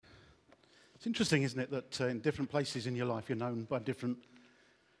It's interesting, isn't it, that in different places in your life you're known by different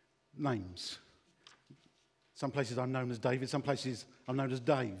names. Some places I'm known as David, some places I'm known as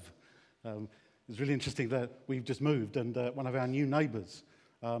Dave. It's really interesting that we've just moved, and one of our new neighbours,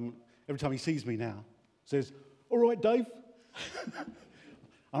 every time he sees me now, says, "All right, Dave."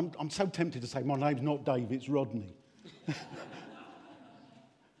 I'm so tempted to say, my name's not Dave, it's Rodney.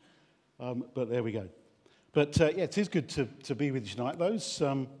 But there we go. But yeah, it is good to be with you tonight.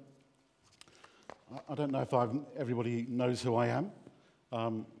 I don't know if everybody knows who I am.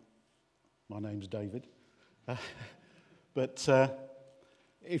 My name's David. But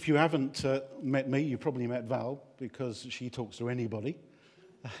if you haven't met me, you probably met Val, because she talks to anybody.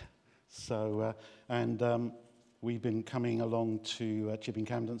 We've been coming along to Chipping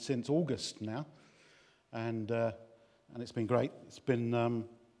Campden since August now, and it's been great. It's been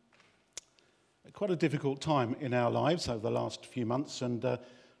quite a difficult time in our lives over the last few months, and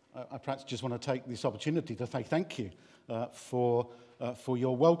I perhaps just want to take this opportunity to say thank you for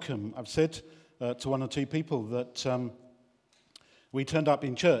your welcome. I've said to one or two people that we turned up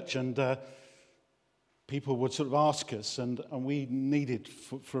in church, and people would sort of ask us, and we needed,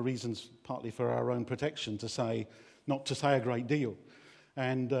 for reasons partly for our own protection, not to say a great deal.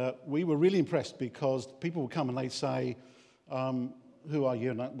 And we were really impressed, because people would come and they'd say, "Who are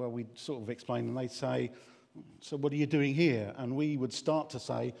you?" And we'd sort of explain, and they'd say, "So what are you doing here?" And we would start to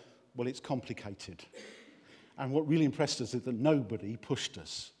say, "Well, it's complicated." And what really impressed us is that nobody pushed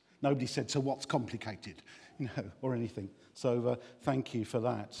us. Nobody said, "So what's complicated?" Or anything. So thank you for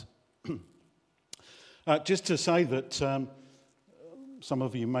that. Just to say that some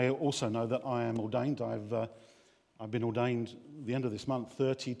of you may also know that I am ordained. I've been ordained at the end of this month,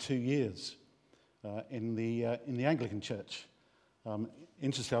 32 years in the Anglican Church.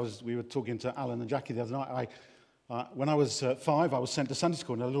 Interesting, we were talking to Alan and Jackie the other night. When I was 5, I was sent to Sunday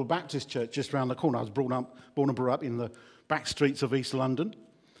school in a little Baptist church just around the corner. I was born and brought up in the back streets of East London.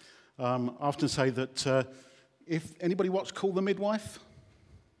 I often say that if anybody watched Call the Midwife?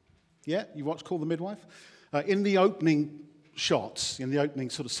 Yeah, you watched Call the Midwife? In the opening shots, in the opening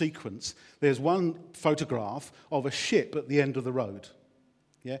sort of sequence, there's one photograph of a ship at the end of the road.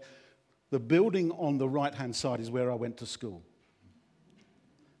 Yeah, the building on the right-hand side is where I went to school.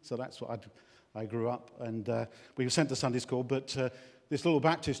 So that's what I grew up, and we were sent to Sunday school, but this little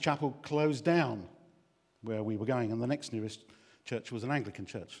Baptist chapel closed down where we were going, and the next nearest church was an Anglican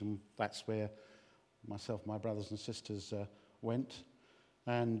church, and that's where myself, my brothers and sisters went.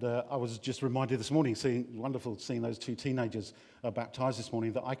 And I was just reminded this morning, wonderful seeing those two teenagers baptized this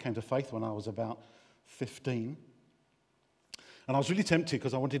morning, that I came to faith when I was about 15. And I was really tempted,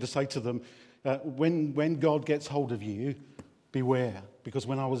 because I wanted to say to them, when God gets hold of you, beware. Because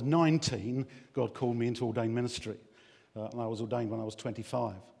when I was 19, God called me into ordained ministry. And I was ordained when I was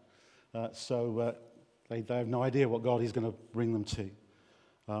 25. They have no idea what God is going to bring them to.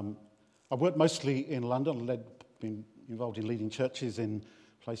 I've worked mostly in London. Been involved in leading churches in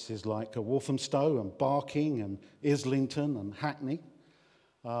places like Walthamstow and Barking and Islington and Hackney.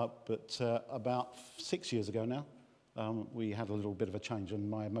 But about 6 years ago now, we had a little bit of a change, and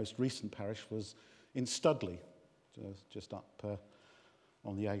my most recent parish was in Studley, just up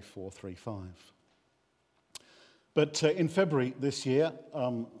on the A435. But in February this year,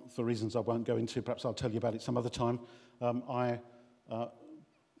 for reasons I won't go into, perhaps I'll tell you about it some other time, I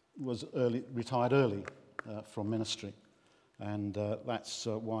was retired early from ministry, and that's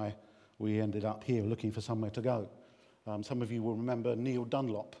why we ended up here looking for somewhere to go. Some of you will remember Neil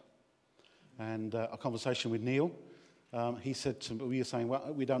Dunlop, and a conversation with Neil. He said to me, we were saying,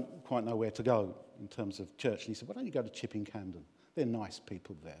 well, we don't quite know where to go in terms of church, and he said, why don't you go to Chipping Campden? They're nice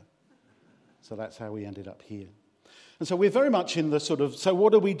people there. So that's how we ended up here. And so we're very much in the sort of, so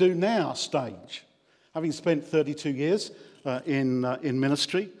what do we do now stage? Having spent 32 years in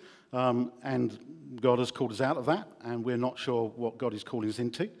ministry, and God has called us out of that, and we're not sure what God is calling us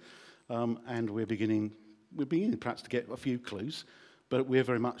into, and we're beginning perhaps to get a few clues, but we're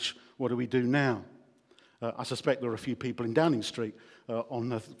very much, what do we do now? I suspect there are a few people in Downing Street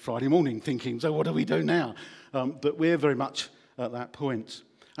on a Friday morning thinking, so what do we do now? But we're very much at that point.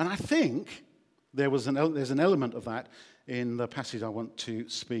 And I think there's an element of that in the passage I want to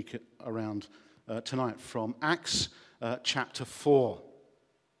speak around tonight from Acts chapter 4.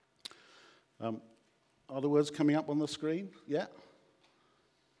 Are the words coming up on the screen? Yeah?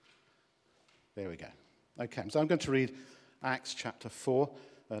 There we go. Okay, so I'm going to read Acts chapter 4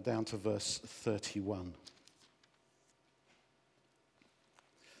 down to verse 31.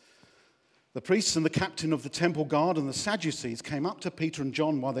 The priests and the captain of the temple guard and the Sadducees came up to Peter and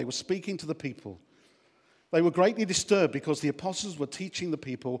John while they were speaking to the people. They were greatly disturbed because the apostles were teaching the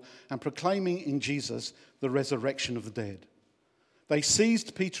people and proclaiming in Jesus the resurrection of the dead. They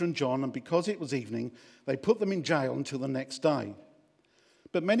seized Peter and John, and because it was evening, they put them in jail until the next day.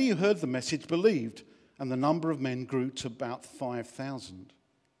 But many who heard the message believed, and the number of men grew to about 5,000.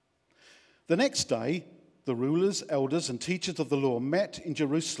 The next day, the rulers, elders, and teachers of the law met in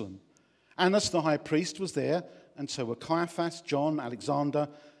Jerusalem. Annas the high priest was there, and so were Caiaphas, John, Alexander,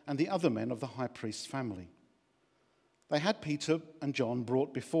 and the other men of the high priest's family. They had Peter and John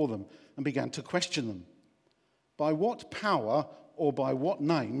brought before them and began to question them. By what power or by what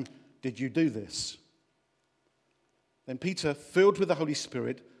name did you do this? Then Peter, filled with the Holy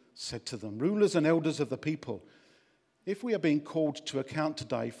Spirit, said to them, rulers and elders of the people, if we are being called to account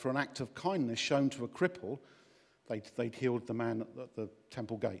today for an act of kindness shown to a cripple, they'd healed the man at the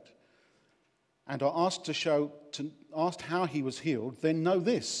temple gate, and are asked how he was healed, then know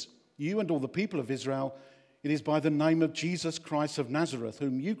this, you and all the people of Israel, it is by the name of Jesus Christ of Nazareth,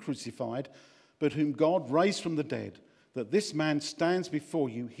 whom you crucified, but whom God raised from the dead, that this man stands before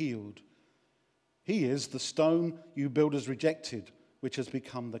you healed. He is the stone you builders rejected, which has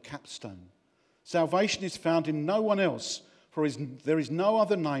become the capstone. Salvation is found in no one else, for there is no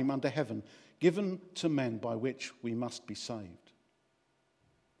other name under heaven given to men by which we must be saved.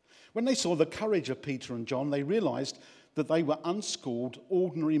 When they saw the courage of Peter and John, they realized that they were unschooled,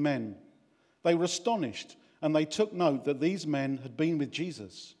 ordinary men. They were astonished, and they took note that these men had been with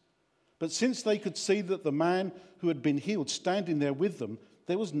Jesus. But since they could see that the man who had been healed standing there with them,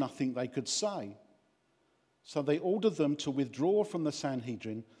 there was nothing they could say. So they ordered them to withdraw from the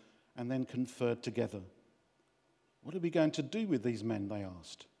Sanhedrin and then conferred together. What are we going to do with these men, they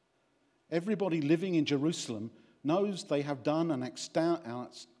asked. Everybody living in Jerusalem knows they have done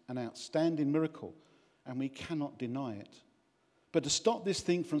an outstanding miracle, and we cannot deny it. But to stop this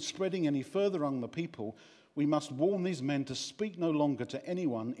thing from spreading any further among the people, we must warn these men to speak no longer to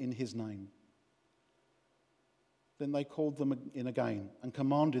anyone in his name. Then they called them in again and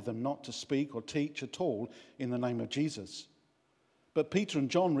commanded them not to speak or teach at all in the name of Jesus. But Peter and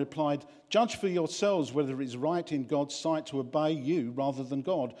John replied, judge for yourselves whether it is right in God's sight to obey you rather than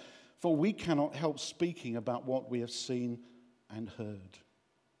God, for we cannot help speaking about what we have seen and heard.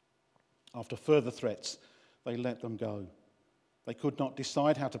 After further threats, they let them go. They could not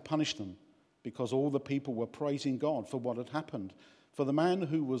decide how to punish them because all the people were praising God for what had happened. For the man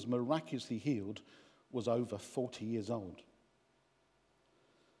who was miraculously healed was over 40 years old.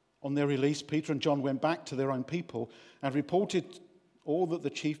 On their release, Peter and John went back to their own people and reported all that the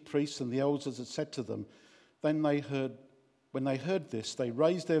chief priests and the elders had said to them. Then when they heard this, they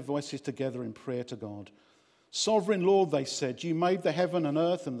raised their voices together in prayer to God. Sovereign Lord, they said, you made the heaven and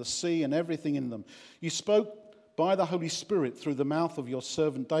earth and the sea and everything in them. You spoke by the Holy Spirit through the mouth of your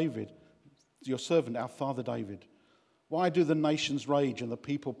servant David, your servant, our father David. Why do the nations rage and the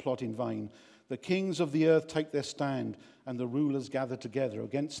people plot in vain? The kings of the earth take their stand, and the rulers gather together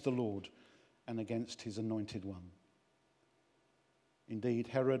against the Lord and against his anointed one. Indeed,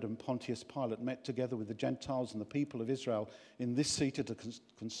 Herod and Pontius Pilate met together with the Gentiles and the people of Israel in this city to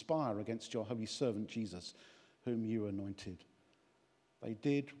conspire against your holy servant Jesus, whom you anointed. They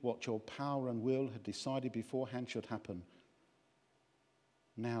did what your power and will had decided beforehand should happen.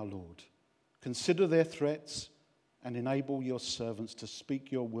 Now, Lord, consider their threats and enable your servants to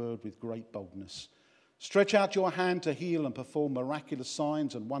speak your word with great boldness. Stretch out your hand to heal and perform miraculous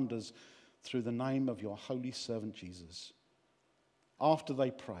signs and wonders through the name of your holy servant Jesus. After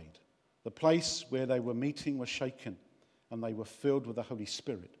they prayed, the place where they were meeting was shaken, and they were filled with the Holy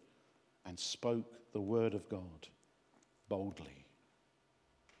Spirit and spoke the word of God boldly.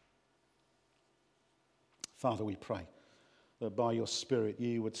 Father, we pray that by your Spirit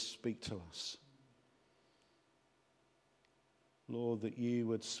you would speak to us. Lord, that you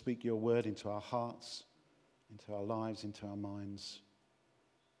would speak your word into our hearts, into our lives, into our minds.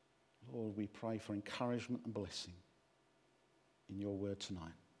 Lord, we pray for encouragement and blessing in your word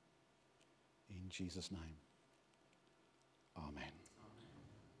tonight. In Jesus' name, amen.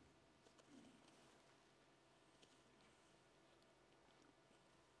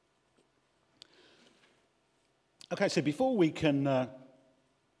 Okay, so before we can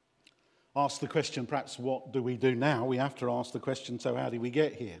ask the question, perhaps what do we do now? We have to ask the question, so how did we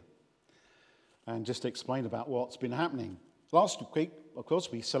get here? And just explain about what's been happening. Last week, of course,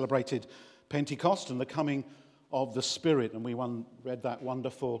 we celebrated Pentecost and the coming of the Spirit, and we read that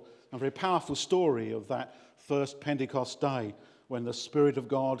wonderful and very powerful story of that first Pentecost day when the Spirit of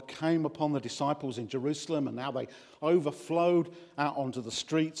God came upon the disciples in Jerusalem, and now they overflowed out onto the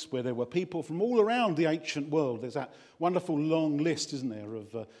streets where there were people from all around the ancient world. There's that wonderful long list, isn't there,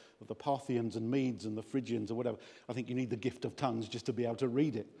 of the Parthians and Medes and the Phrygians or whatever. I think you need the gift of tongues just to be able to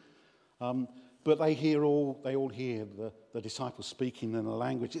read it. But they all hear the disciples speaking in a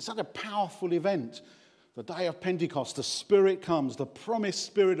language. It's such a powerful event. The day of Pentecost, the Spirit comes, the promised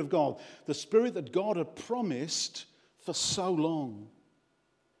Spirit of God, the Spirit that God had promised for so long.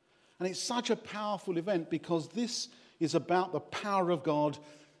 And it's such a powerful event because this is about the power of God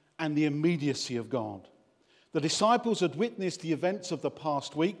and the immediacy of God. The disciples had witnessed the events of the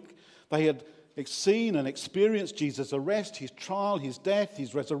past week. They had seen and experienced Jesus' arrest, his trial, his death,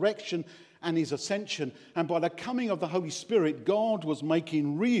 his resurrection, and his ascension. And by the coming of the Holy Spirit, God was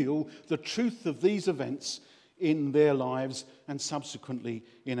making real the truth of these events in their lives and subsequently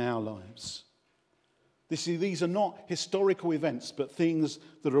in our lives. These are not historical events, but things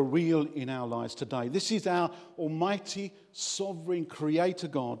that are real in our lives today. This is our almighty, sovereign, creator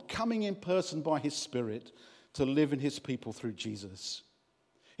God coming in person by his Spirit to live in his people through Jesus.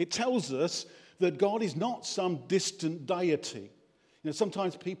 It tells us that God is not some distant deity.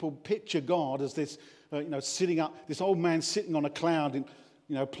 Sometimes people picture God as this, sitting up, this old man sitting on a cloud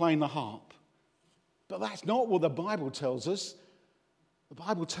and, playing the harp. But that's not what the Bible tells us. The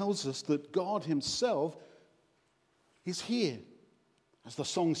Bible tells us that God himself is here. As the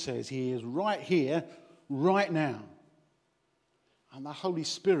song says, he is right here, right now. And the Holy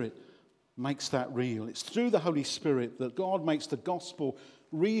Spirit makes that real. It's through the Holy Spirit that God makes the gospel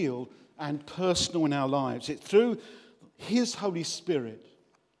real and personal in our lives. It's through his Holy Spirit,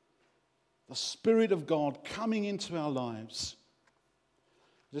 the Spirit of God coming into our lives.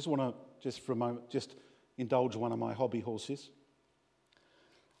 I just want to, for a moment, indulge one of my hobby horses.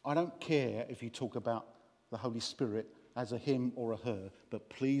 I don't care if you talk about the Holy Spirit as a him or a her, but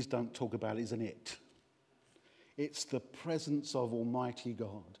please don't talk about it as an it. It's the presence of Almighty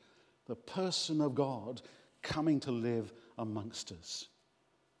God, the person of God coming to live amongst us.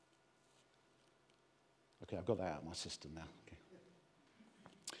 Okay, I've got that out of my system now. Okay.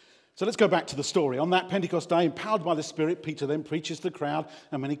 So let's go back to the story. On that Pentecost day, empowered by the Spirit, Peter then preaches to the crowd,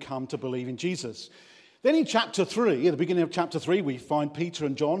 and many come to believe in Jesus. Then in chapter 3, at the beginning of chapter 3, we find Peter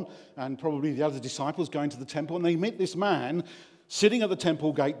and John and probably the other disciples going to the temple, and they meet this man sitting at the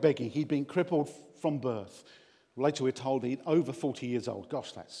temple gate begging. He'd been crippled from birth. Later we're told he'd over 40 years old.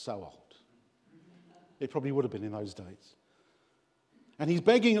 Gosh, that's so old. It probably would have been in those days. And he's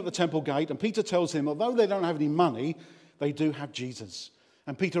begging at the temple gate, and Peter tells him, although they don't have any money, they do have Jesus.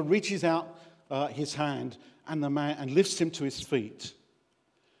 And Peter reaches out his hand and lifts him to his feet.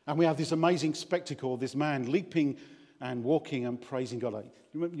 And we have this amazing spectacle, this man leaping and walking and praising God.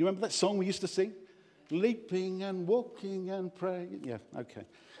 You remember that song we used to sing? Leaping and walking and praying. Yeah, okay.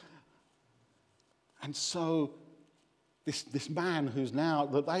 And so this man who's now,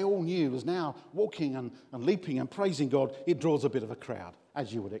 that they all knew, was now walking and leaping and praising God. It draws a bit of a crowd,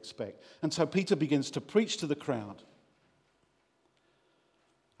 as you would expect. And so Peter begins to preach to the crowd.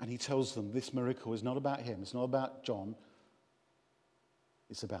 And he tells them this miracle is not about him. It's not about John.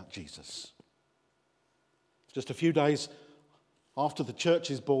 It's about Jesus. Just a few days after the church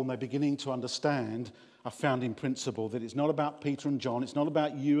is born, they're beginning to understand a founding principle that it's not about Peter and John. It's not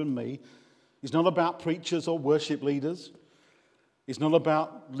about you and me. It's not about preachers or worship leaders. It's not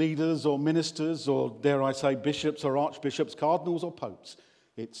about leaders or ministers or, dare I say, bishops or archbishops, cardinals or popes.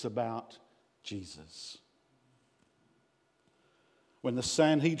 It's about Jesus. When the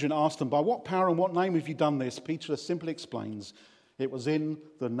Sanhedrin asked them, by what power and what name have you done this? Peter simply explains, it was in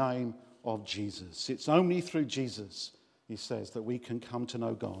the name of Jesus. It's only through Jesus, he says, that we can come to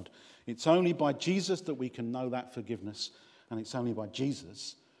know God. It's only by Jesus that we can know that forgiveness. And it's only by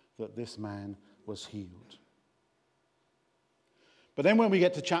Jesus that this man was healed. But then when we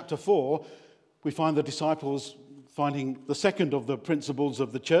get to chapter 4, we find the disciples finding the second of the principles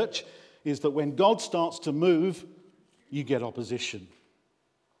of the church is that when God starts to move, you get opposition.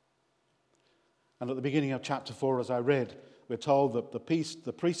 And at the beginning of chapter 4, as I read, we're told that the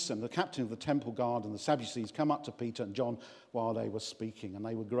priests and the captain of the temple guard and the Sadducees come up to Peter and John while they were speaking, and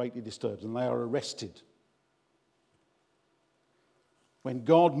they were greatly disturbed, and they are arrested. When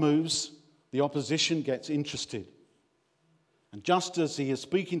God moves, the opposition gets interested. And just as he is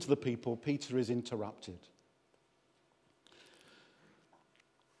speaking to the people, Peter is interrupted.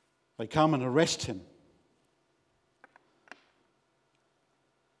 They come and arrest him.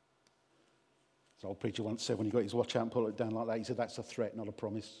 As old preacher once said when he got his watch out and pulled it down like that, he said, that's a threat, not a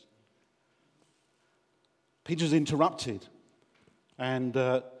promise. Peter's interrupted. And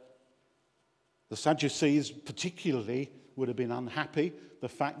the Sadducees particularly would have been unhappy the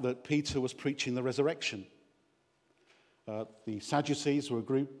fact that Peter was preaching the resurrection. The Sadducees were a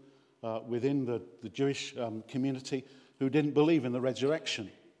group within the Jewish community who didn't believe in the resurrection.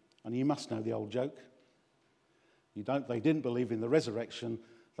 And you must know the old joke. They didn't believe in the resurrection,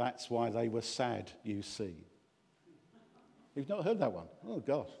 that's why they were sad, you see. You've not heard that one? Oh,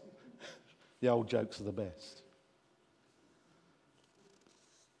 God. The old jokes are the best.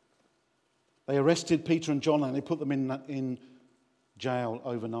 They arrested Peter and John and they put them in jail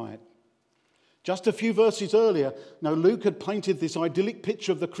overnight. Just a few verses earlier, now Luke had painted this idyllic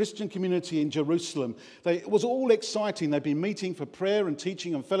picture of the Christian community in Jerusalem. It was all exciting. They'd been meeting for prayer and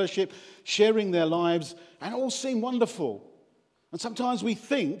teaching and fellowship, sharing their lives, and it all seemed wonderful. And sometimes we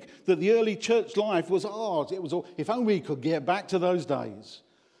think that the early church life was ours. It was all, if only we could get back to those days.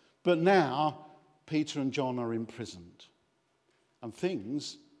 But now, Peter and John are imprisoned. And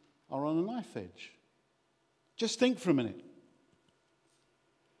things are on a knife edge. Just think for a minute.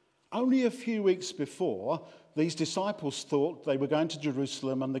 Only a few weeks before, these disciples thought they were going to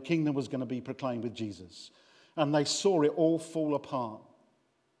Jerusalem and the kingdom was going to be proclaimed with Jesus. And they saw it all fall apart.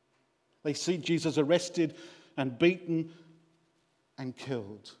 They see Jesus arrested and beaten and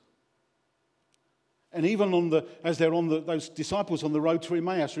killed. And even as they're on those disciples on the road to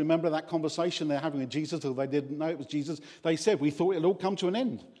Emmaus, remember that conversation they're having with Jesus, although they didn't know it was Jesus, they said, we thought it'd all come to an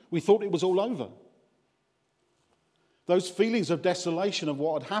end. We thought it was all over. Those feelings of desolation of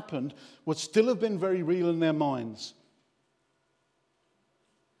what had happened would still have been very real in their minds.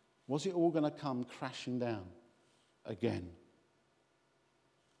 Was it all going to come crashing down again?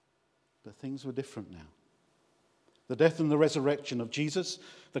 But things were different now. The death and the resurrection of Jesus,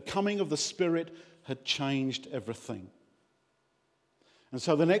 the coming of the Spirit had changed everything. And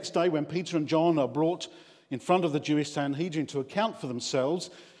so the next day when Peter and John are brought in front of the Jewish Sanhedrin to account for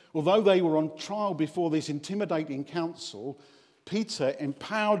themselves, although they were on trial before this intimidating council, Peter,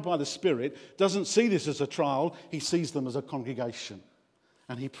 empowered by the Spirit, doesn't see this as a trial. He sees them as a congregation.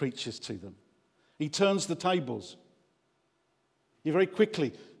 And he preaches to them. He turns the tables. He very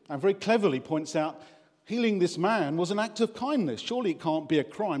quickly and very cleverly points out healing this man was an act of kindness. Surely it can't be a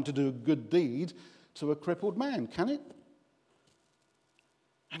crime to do a good deed to a crippled man, can it?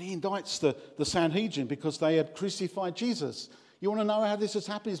 And he indicts the Sanhedrin because they had crucified Jesus. You want to know how this has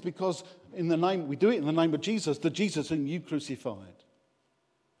happened? It's because we do it in the name of Jesus, the Jesus whom you crucified,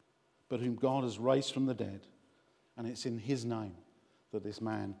 but whom God has raised from the dead. And it's in his name that this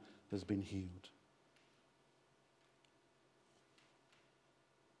man has been healed.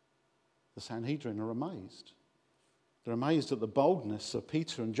 The Sanhedrin are amazed. They're amazed at the boldness of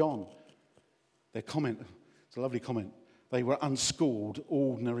Peter and John. Their comment, it's a lovely comment, they were unschooled,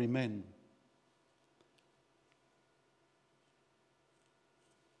 ordinary men.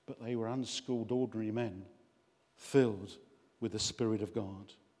 But they were unschooled, ordinary men filled with the Spirit of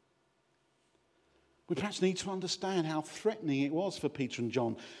God. We perhaps need to understand how threatening it was for Peter and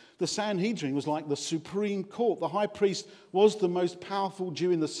John. The Sanhedrin was like the supreme court. The high priest was the most powerful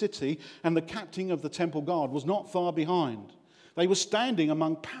Jew in the city, and the captain of the temple guard was not far behind. They were standing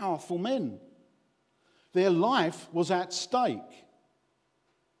among powerful men. Their life was at stake.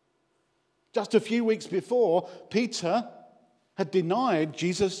 Just a few weeks before, Peter had denied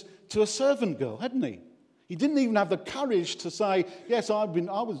Jesus to a servant girl, hadn't he? He didn't even have the courage to say, yes,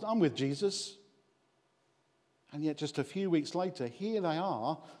 I'm with Jesus. And yet just a few weeks later, here they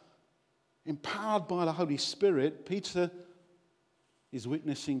are, empowered by the Holy Spirit. Peter is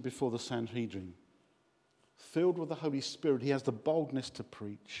witnessing before the Sanhedrin. Filled with the Holy Spirit, he has the boldness to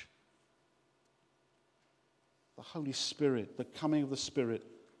preach. The Holy Spirit, the coming of the Spirit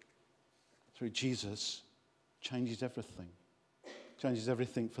through Jesus changes everything. Changes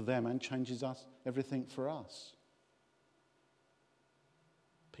everything for them and changes everything for us.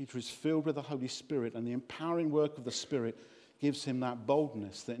 Peter is filled with the Holy Spirit, and the empowering work of the Spirit gives him that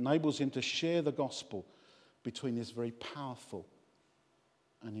boldness that enables him to share the gospel between this very powerful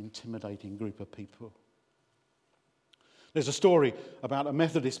and intimidating group of people. There's a story about a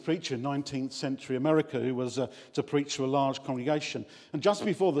Methodist preacher in 19th century America who was to preach to a large congregation. And just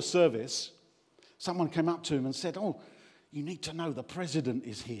before the service, someone came up to him and said, "Oh, you need to know the president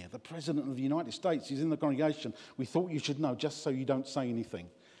is here. The president of the United States is in the congregation. We thought you should know just so you don't say anything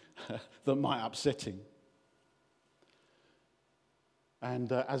that might upset him."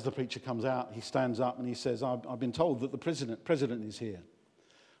 And as the preacher comes out, he stands up and he says, I've been told that the president is here.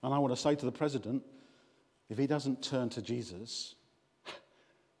 And I want to say to the president, if he doesn't turn to Jesus,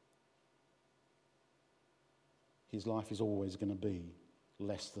 his life is always going to be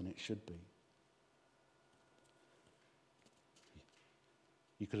less than it should be.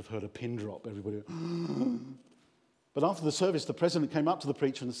 You could have heard a pin drop, everybody. But after the service, the president came up to the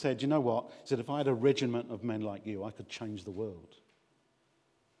preacher and said, "You know what?" He said, "If I had a regiment of men like you, I could change the world."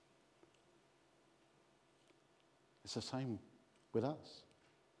 It's the same with us.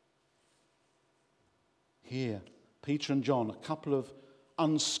 Here, Peter and John, a couple of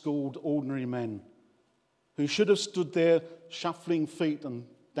unschooled, ordinary men who should have stood there shuffling feet and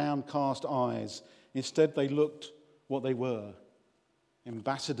downcast eyes. Instead, they looked what they were,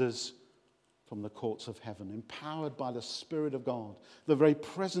 ambassadors from the courts of heaven, empowered by the Spirit of God, the very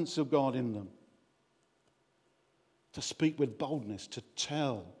presence of God in them, to speak with boldness, to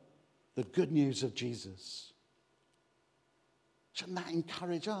tell the good news of Jesus. Shouldn't that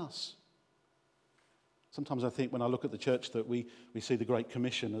encourage us? Sometimes I think when I look at the church that we see the Great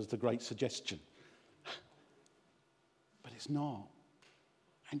Commission as the great suggestion. But it's not.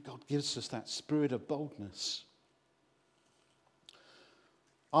 And God gives us that spirit of boldness.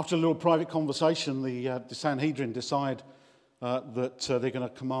 After a little private conversation, the Sanhedrin decide that they're going to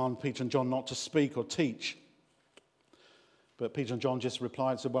command Peter and John not to speak or teach. But Peter and John just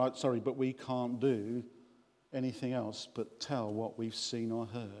replied and said, "Well, sorry, but we can't do anything else but tell what we've seen or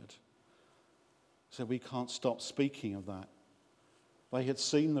heard." So we can't stop speaking of that. They had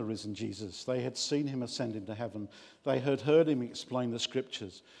seen the risen Jesus. They had seen him ascend into heaven. They had heard him explain the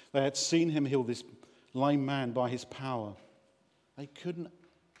scriptures. They had seen him heal this lame man by his power. They couldn't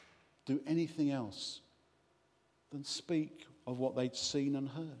do anything else than speak of what they'd seen and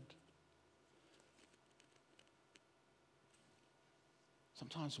heard.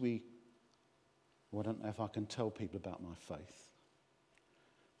 Sometimes I don't know if I can tell people about my faith,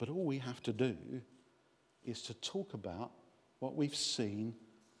 but all we have to do is to talk about what we've seen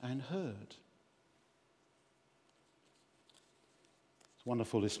and heard. It's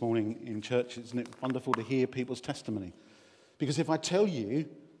wonderful this morning in church, isn't it wonderful to hear people's testimony? Because if I tell you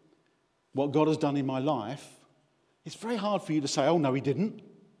what God has done in my life, it's very hard for you to say, "Oh, no, he didn't."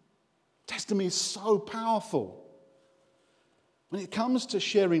 Testimony is so powerful. When it comes to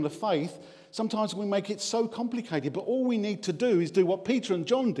sharing the faith, sometimes we make it so complicated, but all we need to do is do what Peter and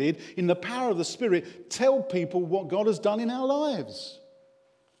John did in the power of the Spirit, tell people what God has done in our lives.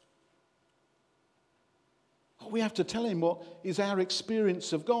 We have to tell him what is our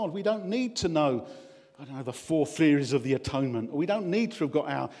experience of God. We don't need to know, the 4 theories of the atonement. We don't need to have got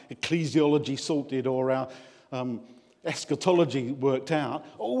our ecclesiology sorted or our eschatology worked out.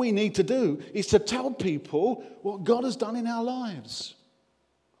 All we need to do is to tell people what God has done in our lives.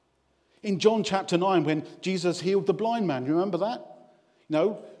 In John chapter 9, when Jesus healed the blind man, you remember that?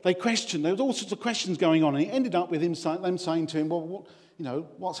 They questioned. There was all sorts of questions going on, and it ended up with them saying to him, "Well,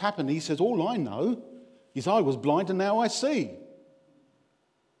 what's happened?" He says, "All I know is I was blind and now I see."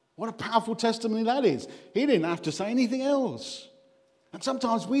 What a powerful testimony that is. He didn't have to say anything else. And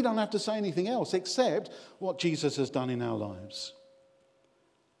sometimes we don't have to say anything else except what Jesus has done in our lives.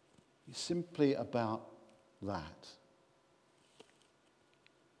 It's simply about that.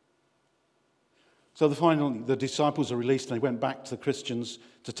 So finally, the disciples are released and they went back to the Christians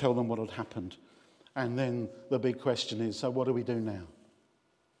to tell them what had happened. And then the big question is, so what do we do now?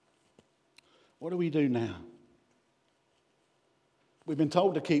 What do we do now? We've been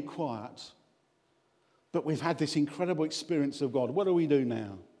told to keep quiet, but we've had this incredible experience of God. What do we do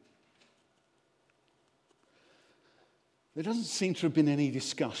now? There doesn't seem to have been any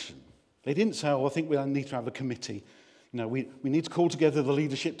discussion. They didn't say, I think we need to have a committee. We need to call together the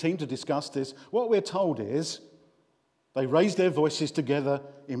leadership team to discuss this. What we're told is they raised their voices together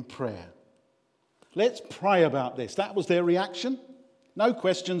in prayer. Let's pray about this. That was their reaction. No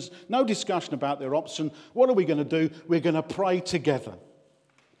questions, no discussion about their option. What are we going to do? We're going to pray together.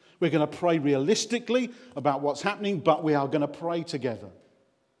 We're going to pray realistically about what's happening, but we are going to pray together.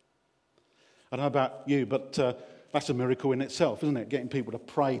 I don't know about you, but that's a miracle in itself, isn't it? Getting people to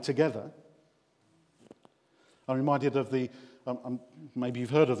pray together. I'm reminded of maybe you've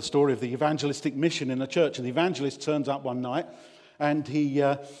heard of the story of the evangelistic mission in the church. And the evangelist turns up one night and he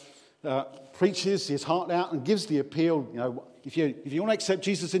preaches his heart out and gives the appeal, if you want to accept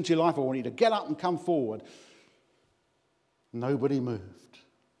Jesus into your life, I want you to get up and come forward. Nobody moved.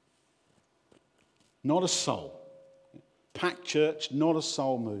 Not a soul. Packed church, not a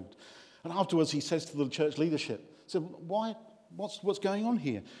soul moved. And afterwards he says to the church leadership, said, "Why? What's going on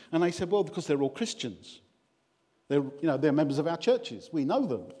here?" And they said, "Well, because they're all Christians. They're members of our churches. We know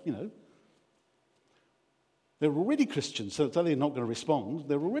them, They're already Christians, so they're not going to respond.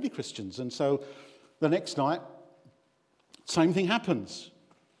 They're already Christians." And so the next night, same thing happens.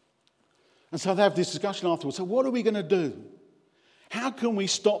 And so they have this discussion afterwards. So what are we going to do? How can we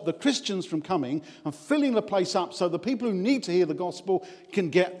stop the Christians from coming and filling the place up so the people who need to hear the gospel can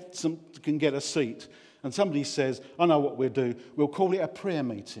get a seat? And somebody says, I know what we'll do. We'll call it a prayer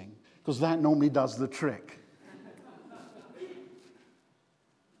meeting, because that normally does the trick.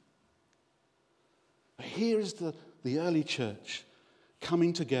 But here is the early church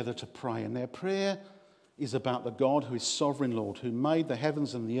coming together to pray. And their prayer is about the God who is sovereign Lord, who made the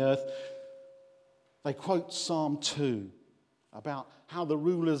heavens and the earth. They quote Psalm 2 about how the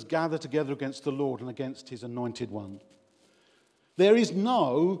rulers gather together against the Lord and against his anointed one. There is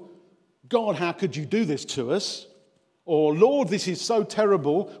no, God, how could you do this to us? Or, Lord, this is so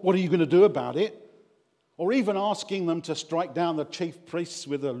terrible, what are you going to do about it? Or even asking them to strike down the chief priests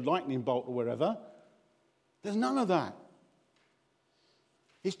with a lightning bolt or wherever. There's none of that.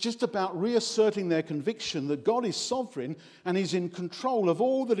 It's just about reasserting their conviction that God is sovereign and is in control of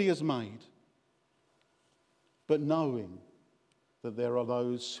all that he has made. But knowing that there are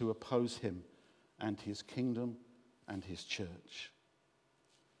those who oppose him and his kingdom and his church.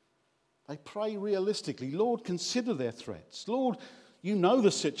 They pray realistically. Lord, consider their threats. Lord, you know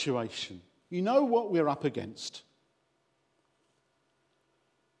the situation. You know what we're up against.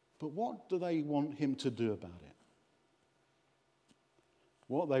 But what do they want him to do about it?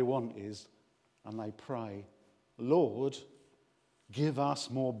 What they want is, and they pray, Lord, give us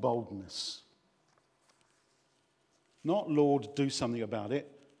more boldness. Not, Lord, do something about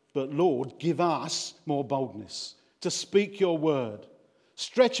it, but Lord, give us more boldness to speak your word.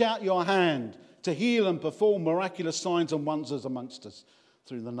 Stretch out your hand to heal and perform miraculous signs and wonders amongst us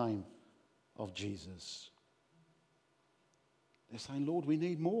through the name of Jesus. They're saying, Lord, we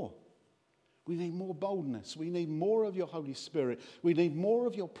need more. We need more boldness. We need more of your Holy Spirit. We need more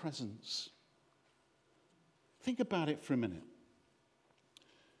of your presence. Think about it for a minute.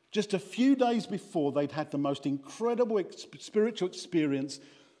 Just a few days before, they'd had the most incredible spiritual experience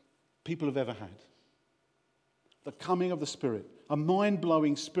people have ever had. The coming of the Spirit, a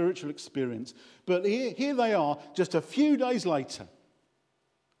mind-blowing spiritual experience. But here they are, just a few days later,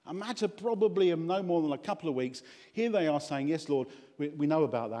 a matter probably of no more than a couple of weeks, here they are saying, yes, Lord, we know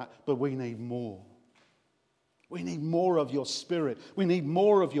about that, but we need more. We need more of your Spirit. We need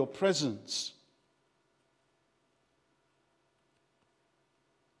more of your presence.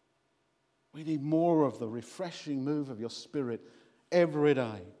 We need more of the refreshing move of your Spirit every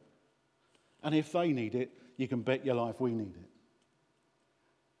day. And if they need it, you can bet your life we need it.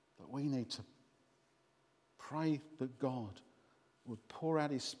 But we need to pray that God would pour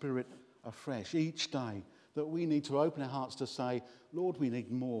out his Spirit afresh each day, that we need to open our hearts to say, Lord, we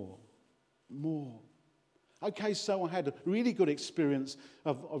need more, more. Okay, so I had a really good experience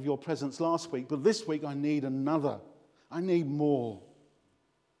of your presence last week, but this week I need another. I need more.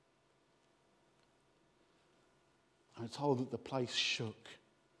 I'm told that the place shook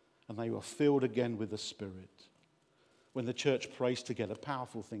and they were filled again with the Spirit. When the church prays together,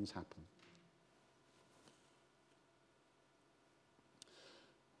 powerful things happen.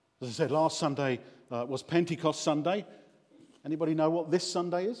 As I said, last Sunday was Pentecost Sunday. Anybody know what this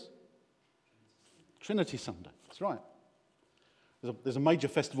Sunday is? Trinity Sunday. That's right. There's a major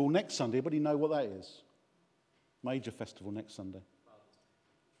festival next Sunday. Anybody know what that is? Major festival next Sunday.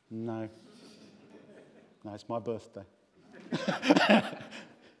 No. No, it's my birthday.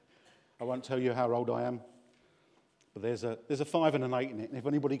 I won't tell you how old I am, but there's a 5 and an 8 in it. And if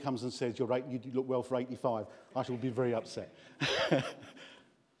anybody comes and says you look well for 85, I shall be very upset.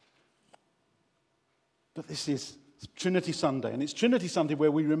 But this is Trinity Sunday, and it's Trinity Sunday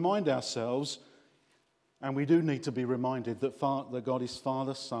where we remind ourselves, and we do need to be reminded that God is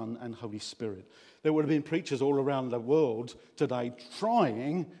Father, Son, and Holy Spirit. There would have been preachers all around the world today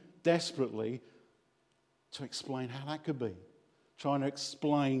trying desperately to explain how that could be, trying to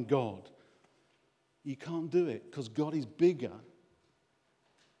explain God. You can't do it because God is bigger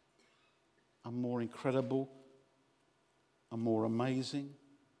and more incredible and more amazing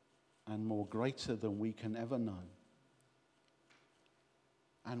and more greater than we can ever know.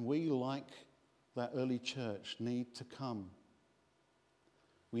 And we, like that early church, need to come.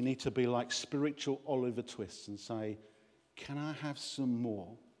 We need to be like spiritual Oliver Twists and say, can I have some more?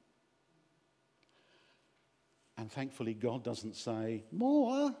 And thankfully, God doesn't say,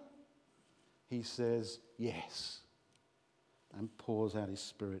 more. He says, yes, and pours out his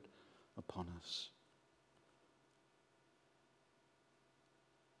Spirit upon us.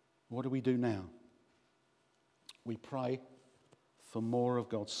 What do we do now? We pray for more of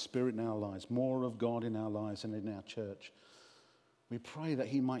God's Spirit in our lives, more of God in our lives and in our church. We pray that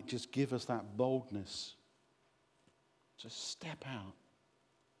he might just give us that boldness to step out,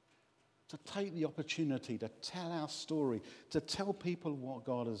 to take the opportunity to tell our story, to tell people what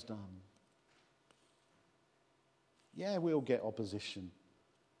God has done. Yeah, we'll get opposition.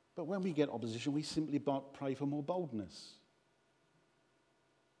 But when we get opposition, we simply pray for more boldness.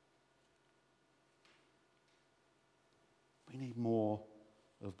 We need more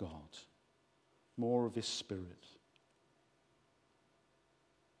of God, more of His Spirit.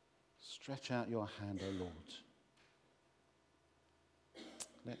 Stretch out your hand, O Lord.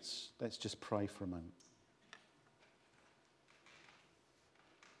 Let's just pray for a moment.